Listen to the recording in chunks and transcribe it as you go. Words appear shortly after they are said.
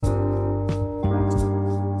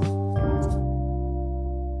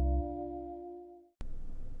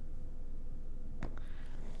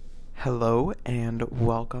Hello and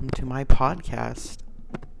welcome to my podcast.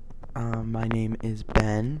 My name is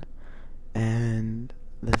Ben, and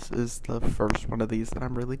this is the first one of these that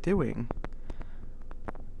I'm really doing.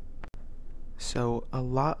 So, a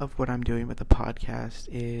lot of what I'm doing with the podcast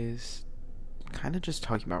is kind of just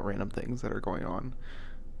talking about random things that are going on.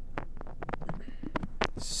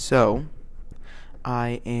 So,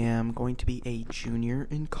 I am going to be a junior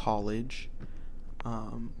in college.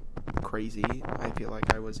 Crazy. I feel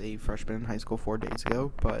like I was a freshman in high school 4 days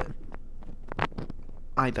ago, but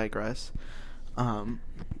I digress. I'm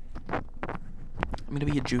going to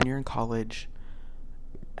be a junior in college,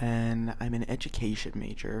 and I'm an education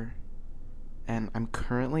major, and I'm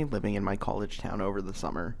currently living in my college town over the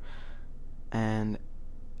summer. And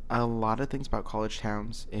a lot of things about college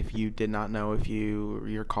towns, if you did not know, if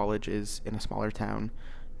your college is in a smaller town,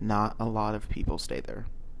 not a lot of people stay there.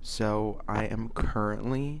 So I am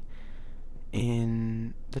currently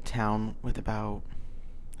in the town with about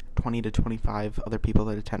 20 to 25 other people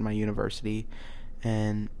that attend my university,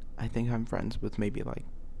 and I think I'm friends with maybe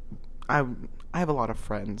I have a lot of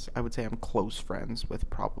friends. I would say I'm close friends with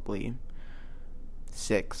probably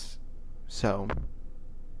 6. So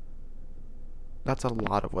that's a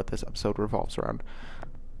lot of what this episode revolves around.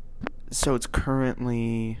 So it's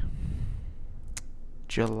currently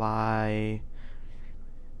July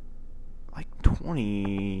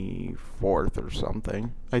 24th or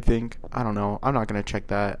something, I think. I don't know. I'm not going to check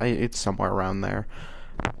that. It's somewhere around there.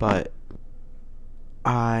 But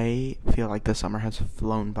I feel like the summer has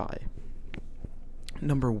flown by.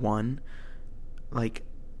 Number one,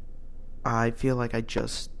 I feel like I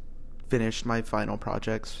just finished my final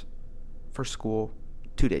projects for school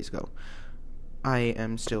 2 days ago. I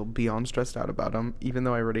am still beyond stressed out about them, even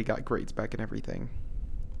though I already got grades back and everything.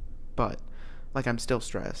 But I'm still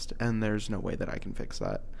stressed, and there's no way that I can fix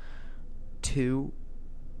that. 2,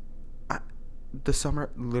 the summer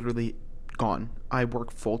literally gone. I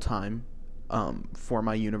work full time for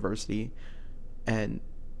my university, and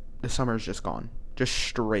the summer is just gone. Just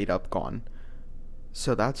straight up gone.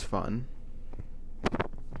 So that's fun.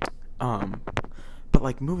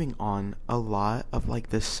 But moving on, a lot of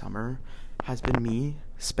this summer has been me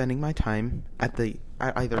spending my time at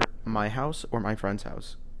either my house or my friend's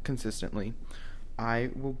house consistently. I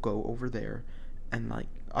will go over there and I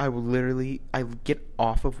get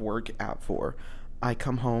off of work at 4. I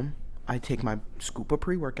come home, I take my scoop of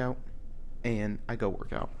pre-workout, and I go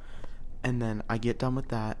work out. And then I get done with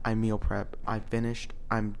that, I meal prep,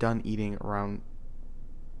 I'm done eating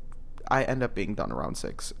I end up being done around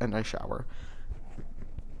 6, and I shower.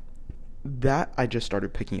 That I just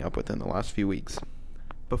started picking up within the last few weeks.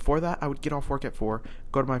 Before that, I would get off work at 4,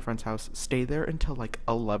 go to my friend's house, stay there until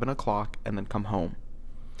 11 o'clock, and then come home.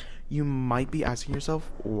 You might be asking yourself,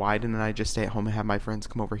 why didn't I just stay at home and have my friends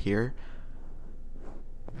come over here?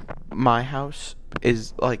 My house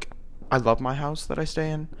is, I love my house that I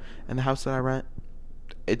stay in, and the house that I rent.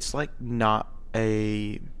 It's, not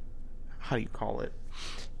a, how do you call it?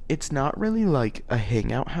 It's not really, a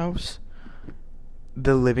hangout house.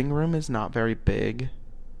 The living room is not very big,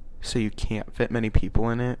 so you can't fit many people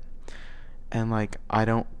in it. And I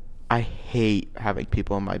hate having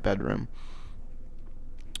people in my bedroom.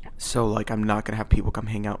 So I'm not gonna have people come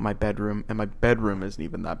hang out in my bedroom, and my bedroom isn't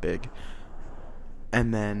even that big.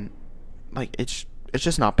 And then it's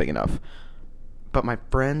just not big enough. But my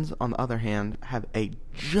friends, on the other hand, have a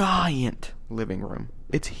giant living room.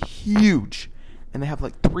 It's huge. And they have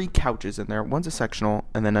 3 couches in there. One's a sectional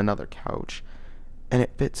and then another couch. And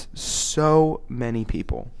it fits so many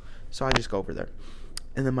people. So I just go over there.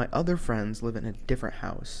 And then my other friends live in a different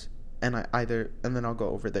house. And then I'll go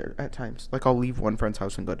over there at times. I'll leave one friend's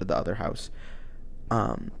house and go to the other house.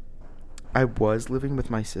 I was living with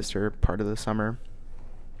my sister part of the summer.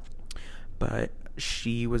 But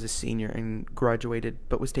she was a senior and graduated,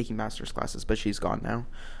 but was taking master's classes, but she's gone now.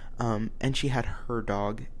 And she had her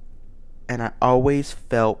dog. And I always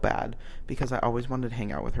felt bad because I always wanted to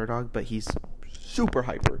hang out with her dog, but he's super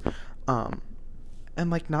hyper. And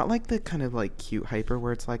not the kind of cute hyper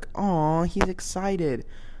where it's aw, he's excited.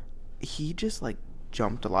 He just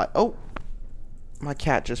jumped a lot. Oh, my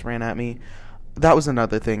cat just ran at me. That was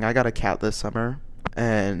another thing. I got a cat this summer,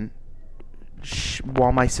 and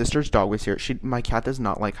while my sister's dog was here, my cat does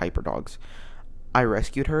not like hyper dogs. I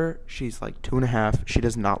rescued her. She's 2.5. She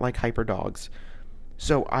does not like hyper dogs.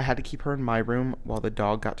 So I had to keep her in my room while the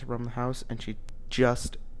dog got to roam the house, and she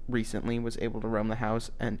just recently was able to roam the house,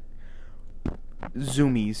 and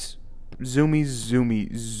zoomies.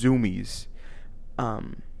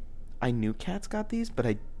 I knew cats got these, but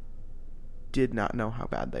I did not know how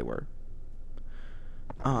bad they were.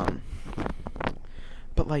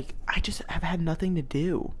 But like I just have had nothing to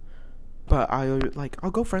do. But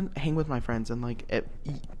I'll go hang with my friends, and like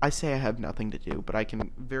I say I have nothing to do, but I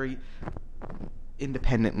can very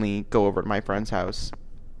independently go over to my friend's house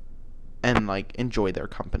and like enjoy their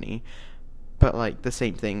company. But like the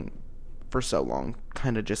same thing for so long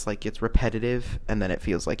kind of just like gets repetitive, and then it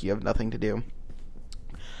feels like you have nothing to do.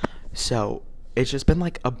 So it's just been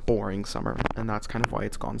like a boring summer, and that's kind of why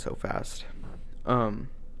it's gone so fast.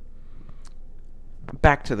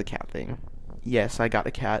 Back to the cat thing. Yes, I got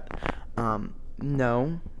a cat.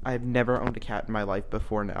 No, I've never owned a cat in my life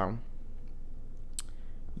before now.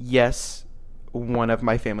 Yes, one of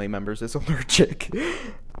my family members is allergic.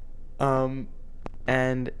 um,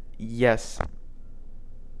 and yes,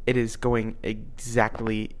 it is going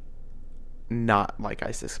exactly not like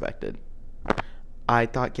I suspected. I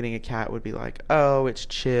thought getting a cat would be like, oh, it's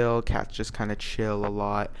chill. Cats just kind of chill a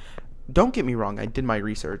lot. Don't get me wrong, I did my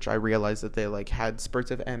research. I realized that they like had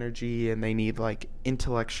spurts of energy and they need like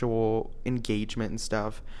intellectual engagement and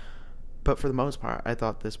stuff. But for the most part, I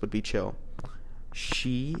thought this would be chill.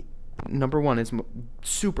 She, number one, is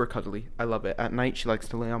super cuddly. I love it. At night, she likes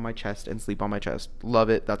to lay on my chest and sleep on my chest. Love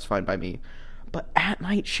it. That's fine by me. But at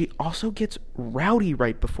night, she also gets rowdy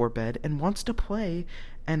right before bed and wants to play.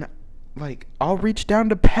 And like I'll reach down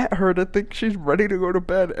to pet her to think she's ready to go to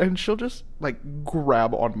bed, and she'll just like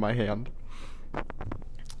grab on my hand.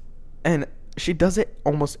 And she does it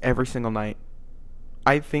almost every single night.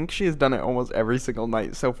 I think she has done it almost every single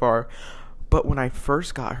night so far. But when I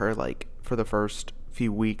first got her, like for the first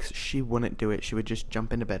few weeks, she wouldn't do it. She would just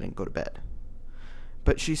jump into bed and go to bed.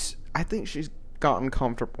 But I think she's gotten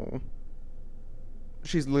comfortable.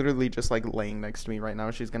 She's literally just like laying next to me right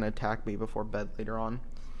now. She's gonna attack me before bed later on.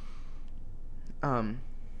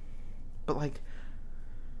 But like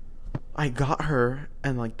I got her,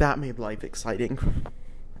 and like that made life exciting.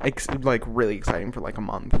 Like really exciting for like a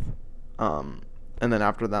month. And then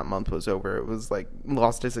after that month was over, it was like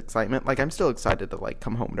lost its excitement. Like I'm still excited to like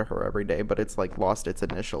come home to her every day, but it's like lost its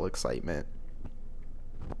initial excitement.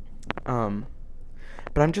 But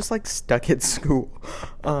I'm just like stuck at school.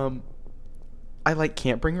 I like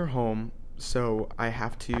can't bring her home, so I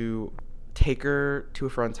have to take her to a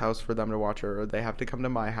friend's house for them to watch her, or they have to come to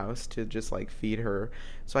my house to just like feed her.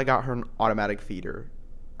 So I got her an automatic feeder.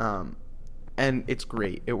 And it's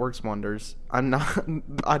great. It works wonders. I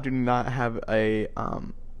do not have a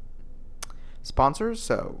sponsor,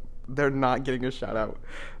 so they're not getting a shout out.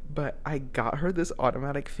 But I got her this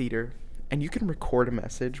automatic feeder, and you can record a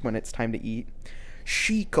message when it's time to eat.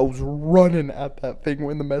 She goes running at that thing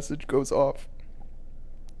when the message goes off.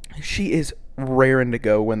 She is raring to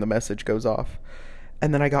go when the message goes off.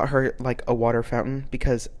 And then I got her like a water fountain,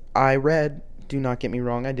 because I read, do not get me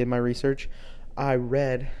wrong, I did my research. I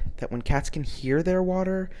read that when cats can hear their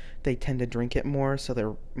water, they tend to drink it more, so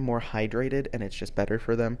they're more hydrated, and it's just better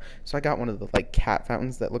for them. So I got one of the like cat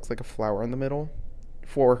fountains that looks like a flower in the middle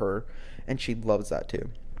for her, and she loves that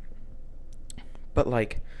too. But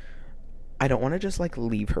like I don't want to just like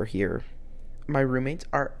leave her here. My roommates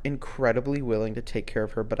are incredibly willing to take care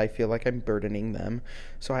of her, but I feel like I'm burdening them.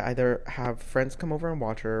 So I either have friends come over and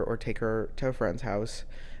watch her, or take her to a friend's house.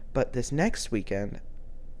 But this next weekend,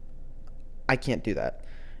 I can't do that.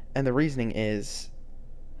 And the reasoning is,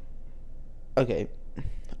 okay,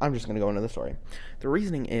 I'm just going to go into the story. The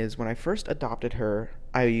reasoning is, when I first adopted her,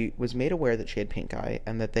 I was made aware that she had pink eye,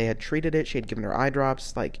 and that they had treated it. She had given her eye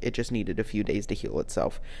drops. Like, it just needed a few days to heal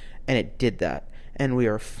itself. And it did that. And we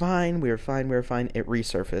were fine. It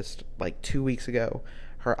resurfaced like 2 weeks ago.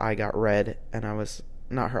 Her eye got red, and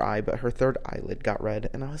not her eye, but her third eyelid got red.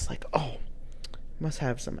 And I was like, oh, must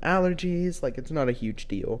have some allergies. Like, it's not a huge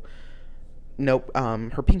deal. Nope.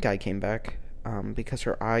 Her pink eye came back, because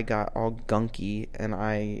her eye got all gunky,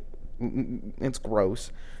 and it's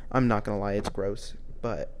gross. I'm not gonna lie, it's gross.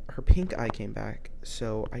 But her pink eye came back,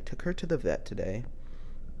 so I took her to the vet today.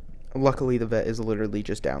 Luckily, the vet is literally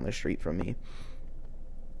just down the street from me.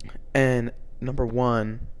 And number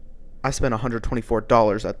one, I spent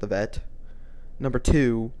 $124 at the vet. Number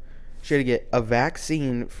two, she had to get a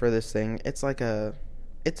vaccine for this thing. It's a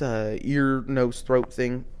ear, nose, throat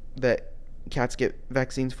thing that cats get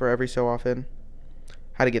vaccines for every so often.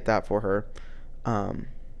 Had to get that for her.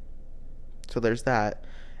 So there's that.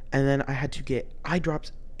 And then I had to get eye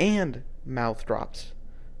drops and mouth drops.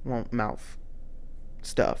 Well, mouth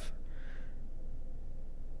stuff.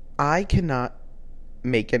 I cannot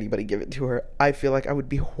make anybody give it to her. I feel like I would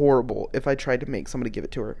be horrible if I tried to make somebody give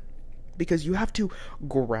it to her. Because you have to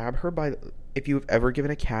grab her by... If you've ever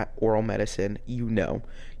given a cat oral medicine, you know.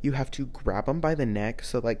 You have to grab them by the neck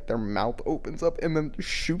so, like, their mouth opens up, and then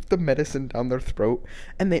shoot the medicine down their throat.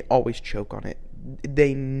 And they always choke on it.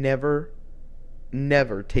 they never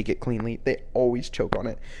take it cleanly. They always choke on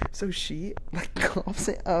it. So she like coughs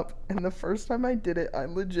it up, and the first time I did it, I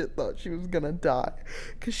legit thought she was gonna die,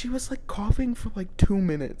 because she was like coughing for like 2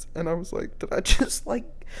 minutes, and I was like, did I just like,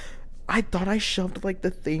 I thought I shoved like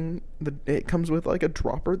the thing that it comes with, like the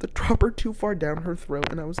dropper too far down her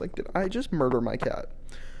throat, and I was like, did I just murder my cat?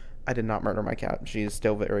 I did not murder my cat. She is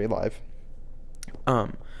still very alive.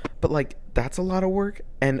 But like, that's a lot of work,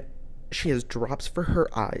 and she has drops for her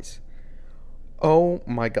eyes. Oh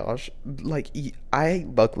my gosh. Like, I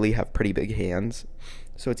luckily have pretty big hands,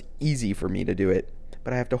 so it's easy for me to do it.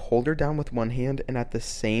 But I have to hold her down with one hand, and at the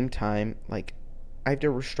same time, like, I have to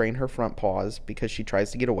restrain her front paws because she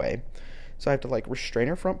tries to get away. So I have to, like, restrain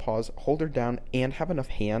her front paws, hold her down, and have enough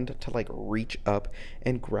hand to, like, reach up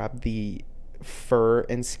and grab the fur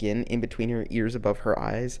and skin in between her ears above her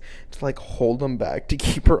eyes to, like, hold them back to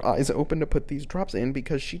keep her eyes open to put these drops in,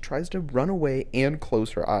 because she tries to run away and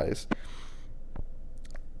close her eyes.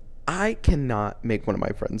 I cannot make one of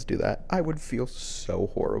my friends do that. I would feel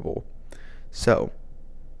so horrible. So,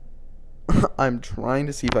 I'm trying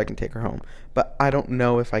to see if I can take her home. But I don't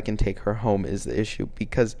know if I can take her home is the issue,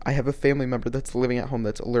 because I have a family member that's living at home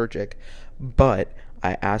that's allergic. But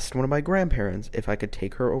I asked one of my grandparents if I could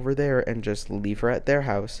take her over there and just leave her at their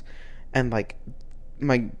house. And, like,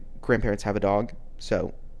 my grandparents have a dog,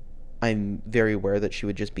 so I'm very aware that she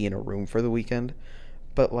would just be in a room for the weekend.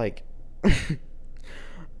 But, like...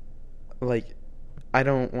 like, I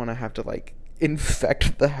don't want to have to, like,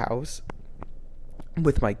 infect the house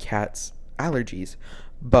with my cat's allergies.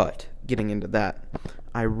 But, getting into that,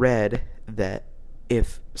 I read that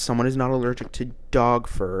if someone is not allergic to dog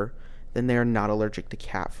fur, then they are not allergic to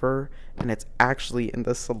cat fur. And it's actually in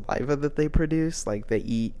the saliva that they produce. Like, they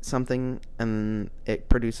eat something and it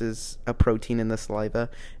produces a protein in the saliva.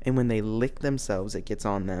 And when they lick themselves, it gets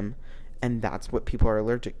on them. And that's what people are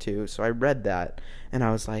allergic to. So I read that, and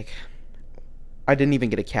I was like... I didn't even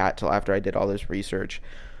get a cat till after I did all this research.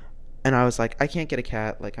 And I was like, I can't get a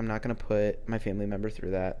cat. Like, I'm not going to put my family member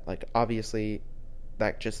through that. Like, obviously,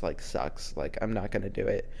 that just, like, sucks. Like, I'm not going to do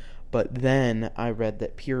it. But then I read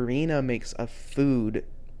that Purina makes a food.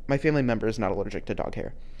 My family member is not allergic to dog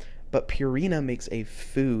hair. But Purina makes a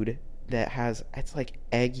food that has, it's like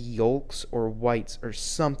egg yolks or whites or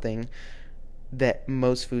something that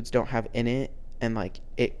most foods don't have in it. And, like,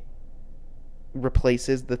 it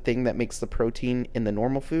replaces the thing that makes the protein in the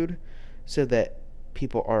normal food, so that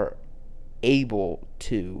people are able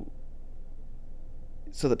to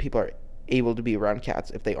be around cats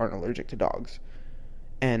if they aren't allergic to dogs.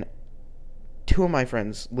 And two of my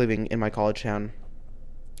friends living in my college town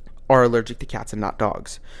are allergic to cats and not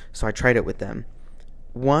dogs, so I tried it with them.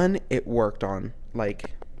 One, it worked on,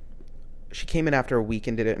 like, she came in after a week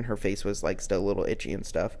and did it, and her face was, like, still a little itchy and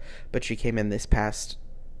stuff, but she came in this past,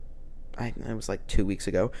 it was like 2 weeks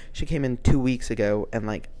ago. She came in 2 weeks ago and,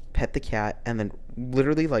 like, pet the cat, and then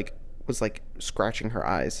literally, like, was, like, scratching her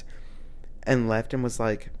eyes, and left and was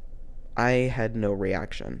like, I had no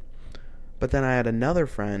reaction. But then I had another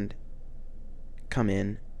friend come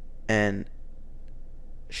in, and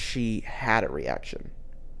she had a reaction.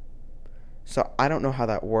 So I don't know how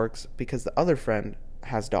that works, because the other friend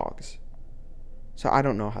has dogs. So I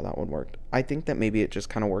don't know how that one worked. I think that maybe it just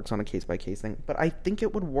kind of works on a case-by-case thing, but I think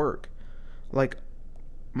it would work. Like,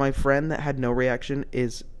 my friend that had no reaction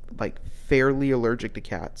is, like, fairly allergic to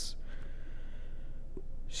cats.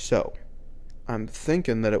 So, I'm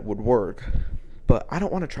thinking that it would work, but I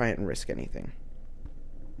don't want to try it and risk anything.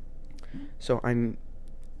 So, I'm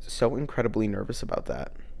so incredibly nervous about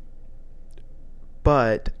that.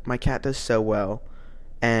 But my cat does so well,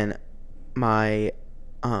 and my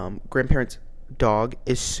grandparents' dog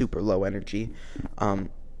is super low energy.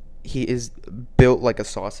 He is built like a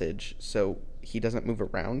sausage, so he doesn't move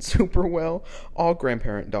around super well. All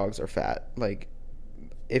grandparent dogs are fat. Like,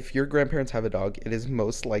 if your grandparents have a dog, it is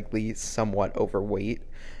most likely somewhat overweight.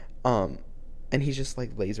 And he just,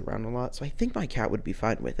 like, lays around a lot. So I think my cat would be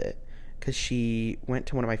fine with it, because she went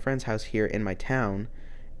to one of my friend's house here in my town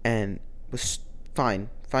and was fine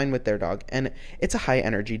with their dog. And it's a high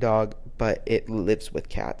energy dog, but it lives with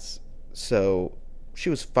cats. So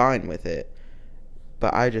she was fine with it.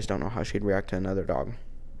 But I just don't know how she'd react to another dog.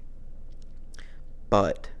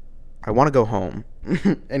 But I want to go home.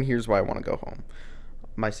 And here's why I want to go home.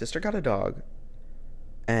 My sister got a dog.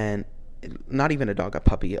 And not even a dog, a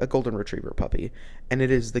puppy. A golden retriever puppy. And it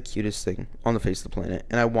is the cutest thing on the face of the planet.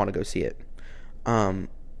 And I want to go see it. I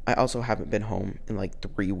also haven't been home in like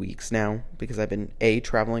 3 weeks now. Because I've been A,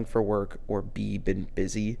 traveling for work. Or B, been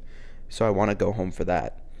busy. So I want to go home for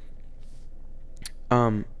that.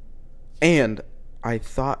 And I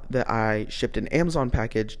thought that I shipped an Amazon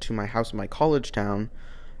package to my house in my college town.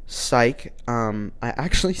 Psych. I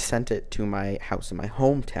actually sent it to my house in my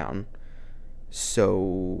hometown.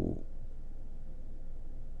 So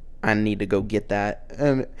I need to go get that.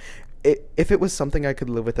 And if it was something I could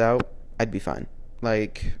live without, I'd be fine.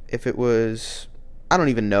 Like, if it was, I don't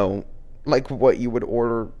even know, like, what you would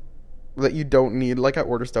order that you don't need. Like, I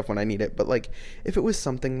order stuff when I need it. But, like, if it was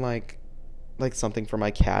something like something for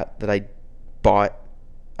my cat that I bought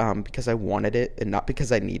because I wanted it and not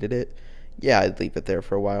because I needed it, yeah, I'd leave it there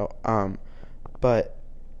for a while. But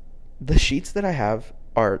the sheets that I have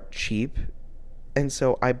are cheap, and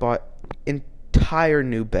so I bought entire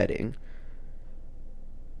new bedding,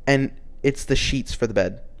 and it's the sheets for the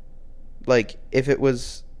bed. Like, if it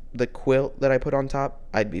was the quilt that I put on top,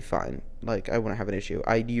 I'd be fine. Like, I wouldn't have an issue.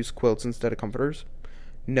 I'd use quilts instead of comforters.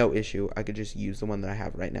 No issue. I could just use the one that I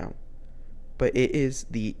have right now. But it is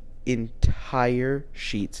the entire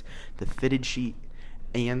sheets, the fitted sheet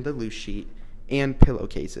and the loose sheet and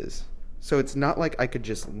pillowcases. So it's not like I could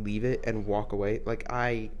just leave it and walk away. Like,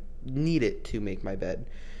 I need it to make my bed.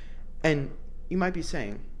 And you might be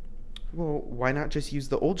saying, well, why not just use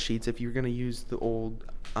the old sheets if you're going to use the old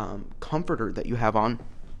comforter that you have on?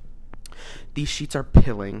 These sheets are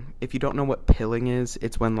pilling. If you don't know what pilling is,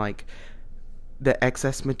 it's when, like, the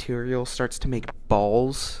excess material starts to make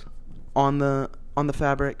balls on the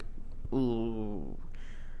fabric. Ooh.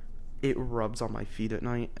 It rubs on my feet at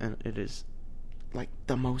night, and it is, like,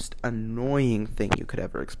 the most annoying thing you could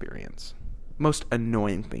ever experience. Most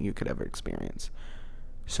annoying thing you could ever experience.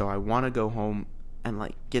 So I want to go home and,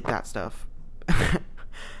 like, get that stuff.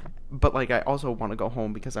 But, like, I also want to go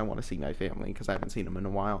home because I want to see my family, because I haven't seen them in a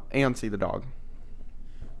while, and see the dog.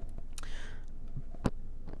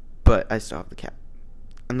 But I still have the cat.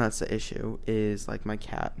 And that's the issue, is, like, my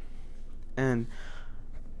cat. And,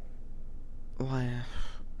 like,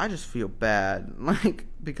 I just feel bad, like,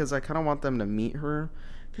 because I kind of want them to meet her,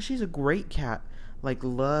 because she's a great cat. Like,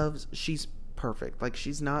 she's perfect. Like,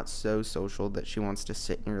 she's not so social that she wants to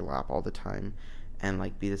sit in your lap all the time and,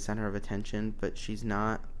 like, be the center of attention, but she's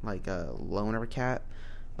not, like, a loner cat.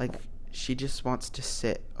 Like, she just wants to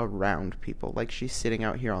sit around people. Like, she's sitting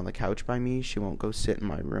out here on the couch by me. She won't go sit in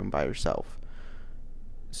my room by herself.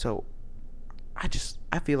 So,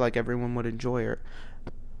 I feel like everyone would enjoy her.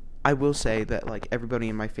 I will say that, like, everybody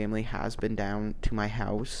in my family has been down to my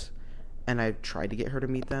house, and I've tried to get her to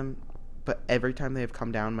meet them, but every time they have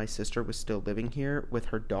come down, my sister was still living here with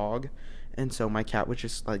her dog, and so my cat was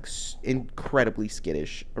just, like, incredibly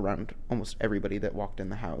skittish around almost everybody that walked in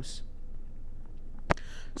the house.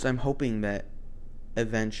 So I'm hoping that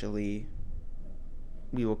eventually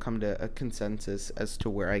we will come to a consensus as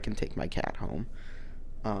to where I can take my cat home.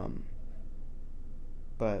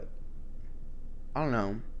 But I don't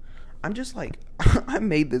know. I'm just, like, I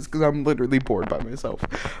made this because I'm literally bored by myself.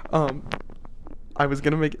 I was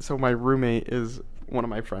going to make it so my roommate is one of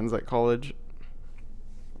my friends at college.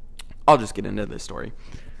 I'll just get into this story.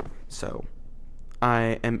 So,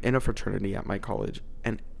 I am in a fraternity at my college,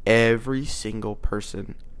 and every single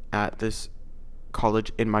person at this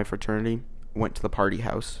college in my fraternity went to the party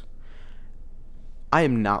house. I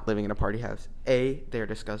am not living in a party house. A, they're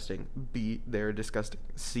disgusting. B, they're disgusting.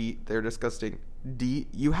 C, they're disgusting. D,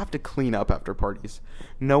 you have to clean up after parties.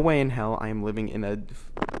 No way in hell I am living in a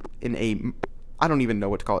I don't even know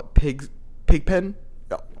what to call it. Pig pen?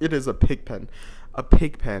 It is a pig pen. A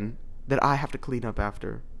pig pen that I have to clean up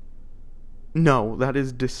after. No, that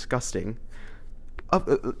is disgusting.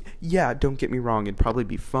 Yeah, don't get me wrong, it'd probably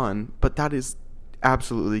be fun, but that is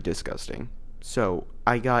absolutely disgusting. So,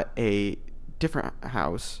 I got a different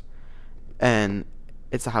house, and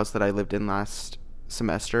it's a house that I lived in last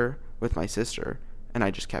semester with my sister, and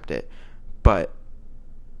I just kept it. But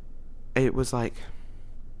it was like,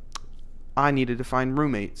 I needed to find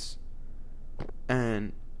roommates,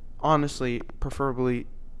 and honestly, preferably,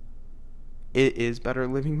 it is better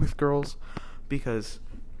living with girls, because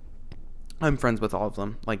I'm friends with all of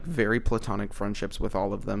them, like, very platonic friendships with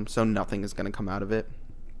all of them, so nothing is going to come out of it.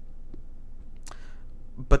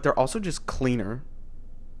 But they're also just cleaner.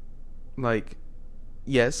 Like,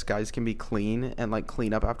 yes, guys can be clean and, like,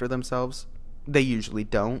 clean up after themselves. They usually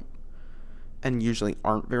don't, and usually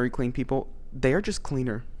aren't very clean people. They are just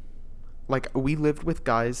cleaner. Like, we lived with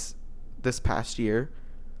guys this past year,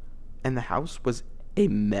 and the house was a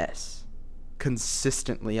mess.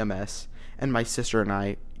 Consistently a mess. And my sister and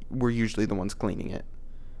I were usually the ones cleaning it.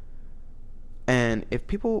 And if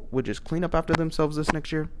people would just clean up after themselves this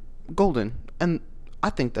next year, golden. And I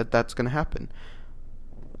think that that's going to happen.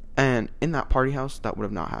 And in that party house, that would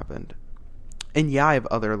have not happened. And yeah, I have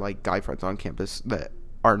other, like, guy friends on campus that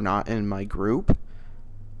are not in my group.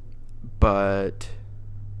 but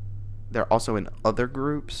they're also in other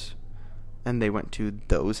groups, and they went to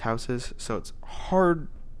those houses, so it's hard.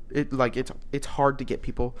 It's hard to get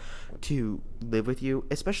people to live with you,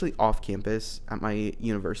 especially off campus. At my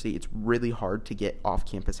university, it's really hard to get off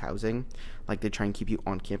campus housing. Like, they try and keep you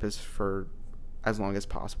on campus for as long as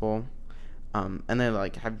possible, and they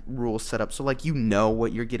like have rules set up so like you know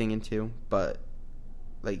what you're getting into, but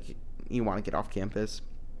like you want to get off campus.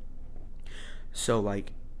 So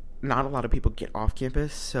like not a lot of people get off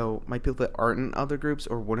campus, so my people that aren't in other groups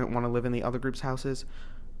or wouldn't want to live in the other groups' houses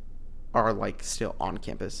are like still on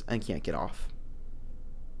campus and can't get off.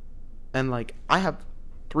 And like I have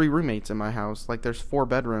 3 roommates in my house. Like, there's 4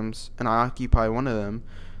 bedrooms and I occupy one of them.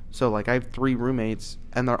 So like I have 3 roommates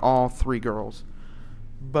and they're all 3 girls.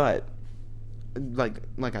 But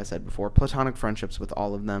like I said before, platonic friendships with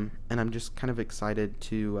all of them, and I'm just kind of excited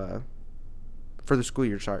to for the school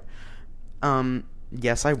year to start.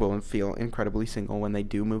 Yes, I will feel incredibly single when they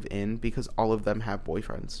do move in, because all of them have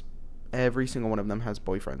boyfriends. Every single one of them has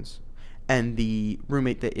boyfriends. And the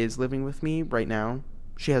roommate that is living with me right now,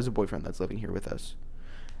 she has a boyfriend that's living here with us.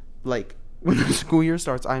 Like, when the school year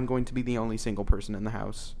starts, I'm going to be the only single person in the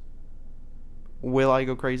house. Will I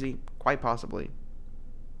go crazy? Quite possibly.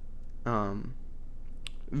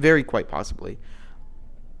 Very quite possibly.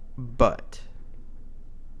 But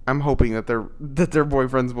I'm hoping that their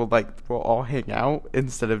boyfriends will all hang out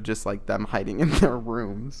instead of just like them hiding in their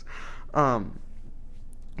rooms. But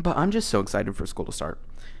I'm just so excited for school to start.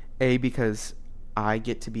 Because I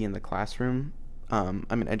get to be in the classroom. I'm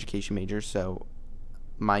an education major, so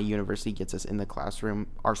my university gets us in the classroom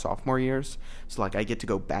our sophomore years. So like I get to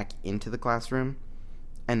go back into the classroom,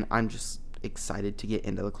 and I'm just excited to get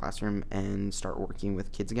into the classroom and start working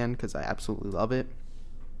with kids again, because I absolutely love it.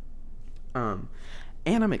 And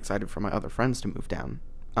I'm excited for my other friends to move down.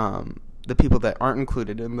 The people that aren't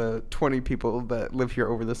included in the 20 people that live here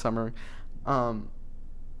over the summer.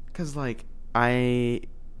 Because, like,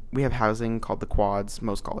 we have housing called the quads.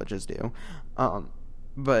 Most colleges do.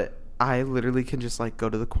 But I literally can just, like, go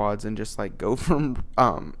to the quads and just, like, go from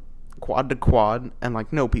quad to quad and,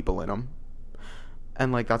 like, know people in them.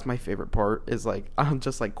 And, like, that's my favorite part, is, like, I'll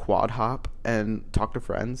just, like, quad hop and talk to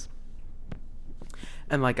friends.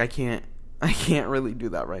 And, like, I can't really do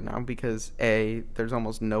that right now because, A, there's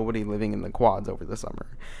almost nobody living in the quads over the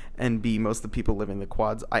summer. And, B, most of the people living in the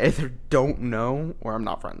quads I either don't know or I'm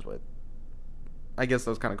not friends with. I guess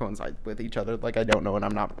those kind of coincide with each other. Like, I don't know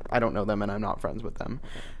them and I'm not friends with them.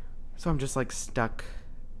 So I'm just, like, stuck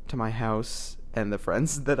to my house and the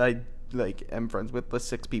friends that I, like, am friends with, the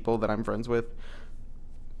 6 people that I'm friends with.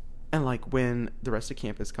 And, like, when the rest of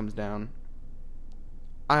campus comes down,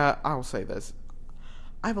 I'll say this.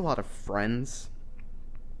 I have a lot of friends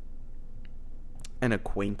and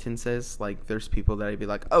acquaintances. Like, there's people that I'd be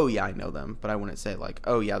like, oh, yeah, I know them. But I wouldn't say, like,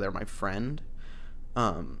 oh, yeah, they're my friend.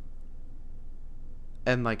 And,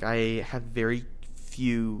 like, I have very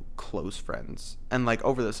few close friends. And, like,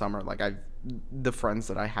 over the summer, like, the friends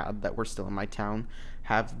that I had that were still in my town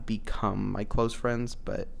have become my close friends.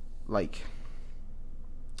 But, like,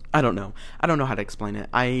 I don't know how to explain it.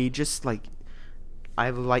 I just, like,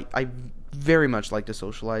 I very much like to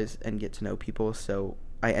socialize and get to know people, so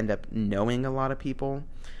I end up knowing a lot of people.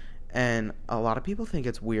 And a lot of people think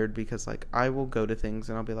it's weird because, like, I will go to things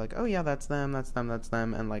and I'll be like, oh yeah, that's them,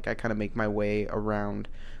 and, like, I kind of make my way around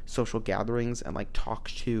social gatherings and, like, talk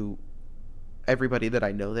to everybody that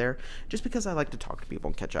I know there, just because I like to talk to people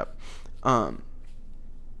and catch up.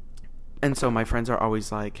 And so my friends are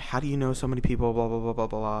always like, how do you know so many people, blah, blah, blah, blah,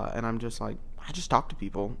 blah. And I'm just like, I just talk to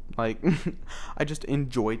people. Like, I just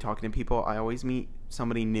enjoy talking to people. I always meet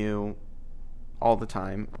somebody new all the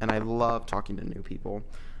time, and I love talking to new people.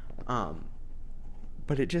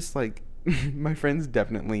 But it just, like, my friends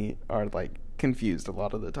definitely are, like, confused a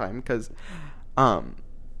lot of the time, because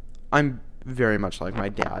I'm very much like my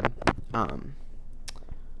dad.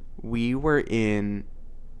 We were in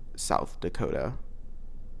South Dakota.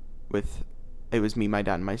 It was me, my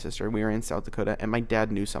dad, and my sister. We were in South Dakota, and my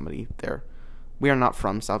dad knew somebody there. We are not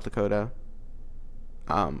from South Dakota.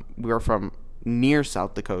 We are from near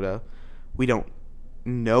South Dakota. We don't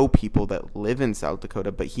know people that live in South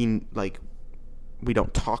Dakota, but we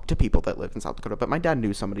don't talk to people that live in South Dakota. But my dad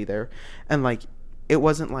knew somebody there, and, like, it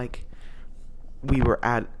wasn't like we were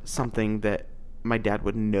at something that my dad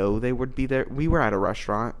would know they would be there. We were at a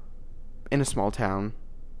restaurant in a small town.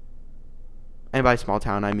 And by small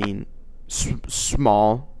town, I mean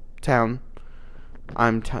small town.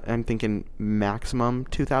 I'm thinking maximum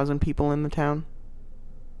 2,000 people in the town.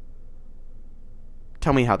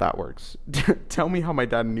 Tell me how that works. Tell me how my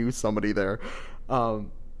dad knew somebody there.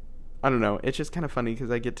 I don't know. It's just kind of funny because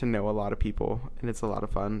I get to know a lot of people, and it's a lot of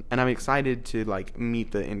fun. And I'm excited to like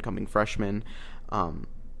meet the incoming freshmen,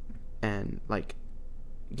 and like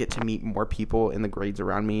get to meet more people in the grades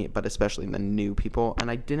around me, but especially the new people. And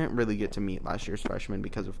I didn't really get to meet last year's freshmen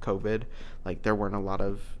because of COVID. Like there weren't a lot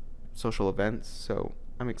of social events, so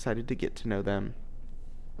I'm excited to get to know them.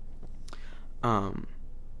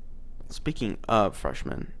 Speaking of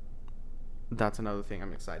freshmen, that's another thing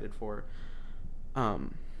I'm excited for.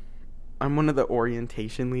 Um, I'm one of the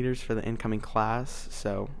orientation leaders for the incoming class,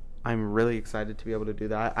 so I'm really excited to be able to do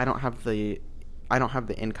that. I don't have the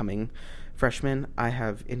incoming freshmen. I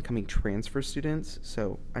have incoming transfer students,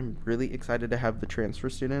 so I'm really excited to have the transfer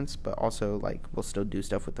students, but also like we'll still do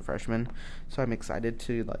stuff with the freshmen. So I'm excited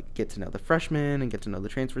to like get to know the freshmen and get to know the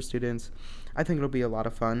transfer students. I think it'll be a lot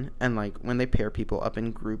of fun. And like when they pair people up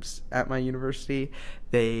in groups at my university,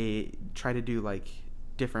 they try to do like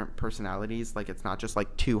different personalities. Like it's not just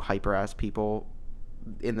like two hyper ass people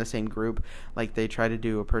in the same group. Like they try to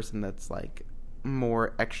do a person that's like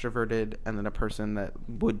more extroverted and then a person that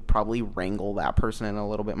would probably wrangle that person in a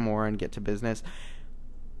little bit more and get to business.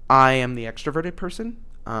 I am the extroverted person.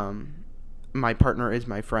 My partner is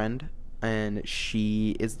my friend, and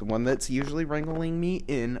she is the one that's usually wrangling me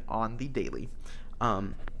in on the daily.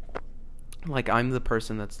 Like I'm the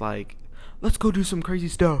person that's like, let's go do some crazy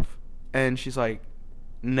stuff, and she's like,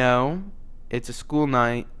 no, it's a school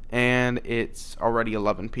night and it's already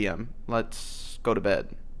 11 p.m. Let's go to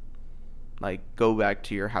bed. Like, go back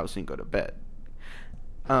to your house and go to bed.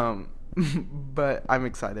 But I'm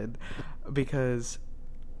excited because,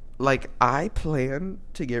 like, I plan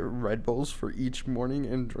to get Red Bulls for each morning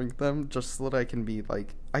and drink them just so that I can be,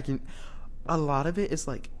 like, a lot of it is,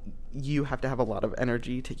 like, you have to have a lot of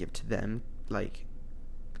energy to give to them. Like,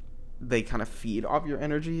 they kind of feed off your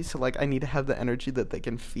energy. So, like, I need to have the energy that they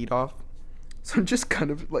can feed off. So I'm just kind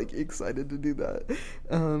of, like, excited to do that.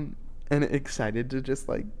 And excited to just,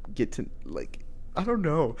 like, get to, like, I don't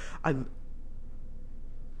know. I'm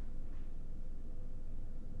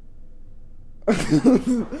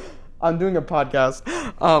doing a podcast.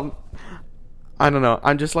 I don't know.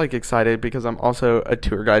 I'm just, like, excited because I'm also a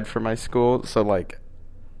tour guide for my school. So, like,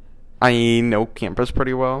 I know campus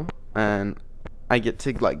pretty well. And I get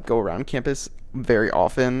to, like, go around campus very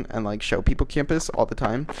often and like show people campus all the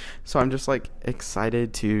time. So I'm just like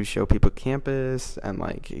excited to show people campus and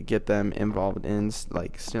like get them involved in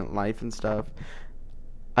like student life and stuff.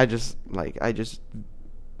 I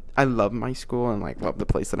love my school and like love the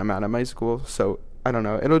place that I'm at my school. So I don't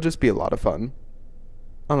know, it'll just be a lot of fun.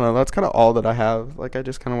 I don't know, that's kind of all that I have. Like I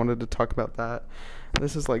just kind of wanted to talk about that.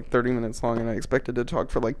 This is like 30 minutes long and I expected to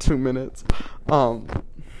talk for like 2 minutes. I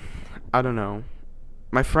don't know.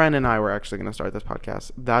 My friend and I were actually going to start this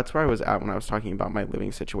podcast. That's where I was at when I was talking about my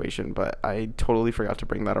living situation, but I totally forgot to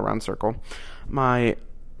bring that around circle. My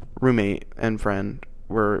roommate and friend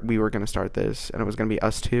we were going to start this, and it was going to be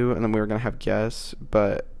us two, and then we were going to have guests,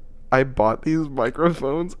 but I bought these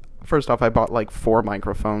microphones. First off, I bought like 4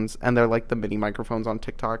 microphones, and they're like the mini microphones on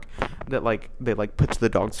TikTok that like they like put to the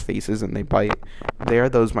dogs' faces and they bite. They are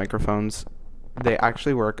those microphones. They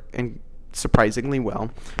actually work and surprisingly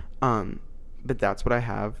well. But that's what I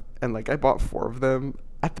have. And, like, I bought 4 of them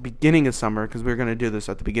at the beginning of summer because we were going to do this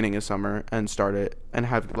at the beginning of summer and start it and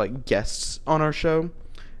have, like, guests on our show.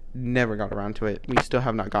 Never got around to it. We still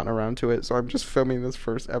have not gotten around to it. So I'm just filming this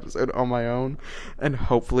first episode on my own. And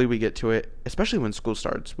hopefully we get to it, especially when school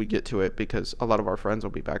starts, we get to it because a lot of our friends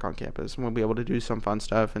will be back on campus. And we'll be able to do some fun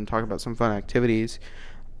stuff and talk about some fun activities.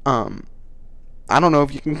 I don't know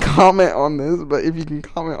if you can comment on this, but if you can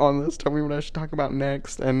comment on this, tell me what I should talk about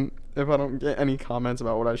next. And if I don't get any comments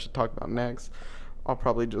about what I should talk about next, I'll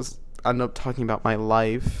probably just end up talking about my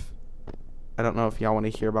life. I don't know if y'all want to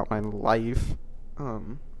hear about my life.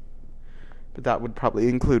 But that would probably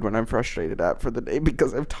include when I'm frustrated at for the day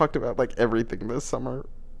because I've talked about like everything this summer.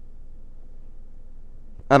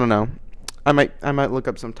 I don't know. I might look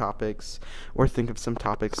up some topics or think of some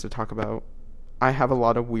topics to talk about. I have a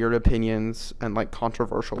lot of weird opinions and like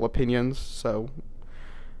controversial opinions, so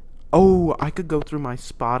I could go through my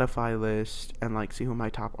Spotify list and like see who my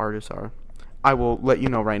top artists are. I will let you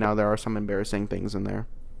know right now there are some embarrassing things in there.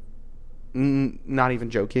 Not even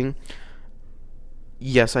joking.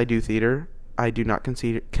 Yes, I do theater. I do not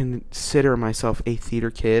consider myself a theater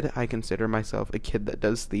kid. I consider myself a kid that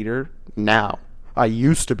does theater now. I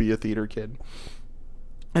used to be a theater kid.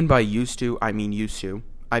 And by used to, I mean used to.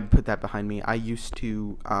 I put that behind me. I used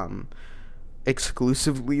to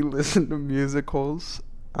exclusively listen to musicals.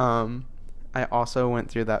 I also went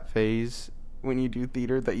through that phase when you do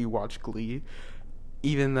theater that you watch Glee.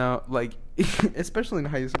 Even though, like, especially in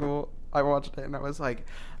high school, I watched it and I was like,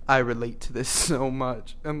 I relate to this so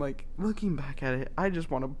much. And, like, looking back at it, I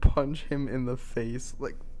just want to punch him in the face.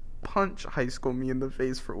 Like, punch high school me in the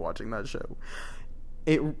face for watching that show.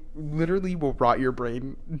 It literally will rot your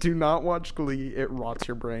brain. Do not watch Glee. It rots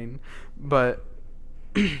your brain. But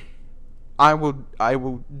I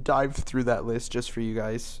will dive through that list just for you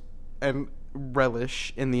guys and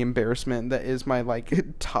relish in the embarrassment that is my, like,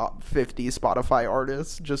 top 50 Spotify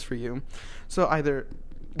artists just for you. So either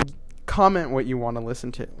comment what you want to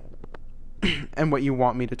listen to and what you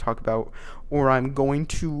want me to talk about, or I'm going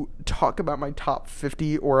to talk about my top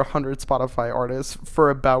 50 or 100 Spotify artists for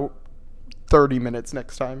about 30 minutes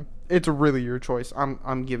next time. It's really your choice.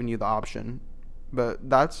 I'm giving you the option. But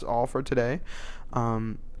that's all for today.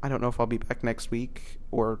 I don't know if I'll be back next week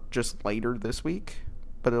or just later this week,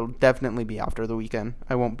 but it'll definitely be after the weekend.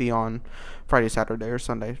 I won't be on Friday, Saturday, or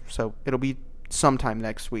Sunday, so it'll be sometime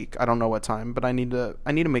next week. I don't know what time, but I need to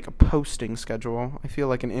make a posting schedule. I feel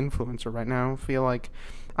like an influencer right now. I feel like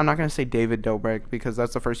I'm not going to say David Dobrik because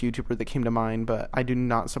that's the first YouTuber that came to mind, but I do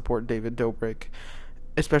not support David Dobrik,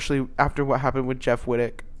 especially after what happened with Jeff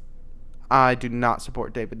Wittick. I do not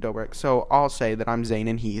support David Dobrik, so I'll say that I'm Zane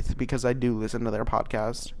and Heath because I do listen to their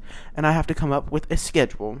podcast, and I have to come up with a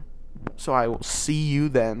schedule. So I will see you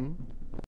then.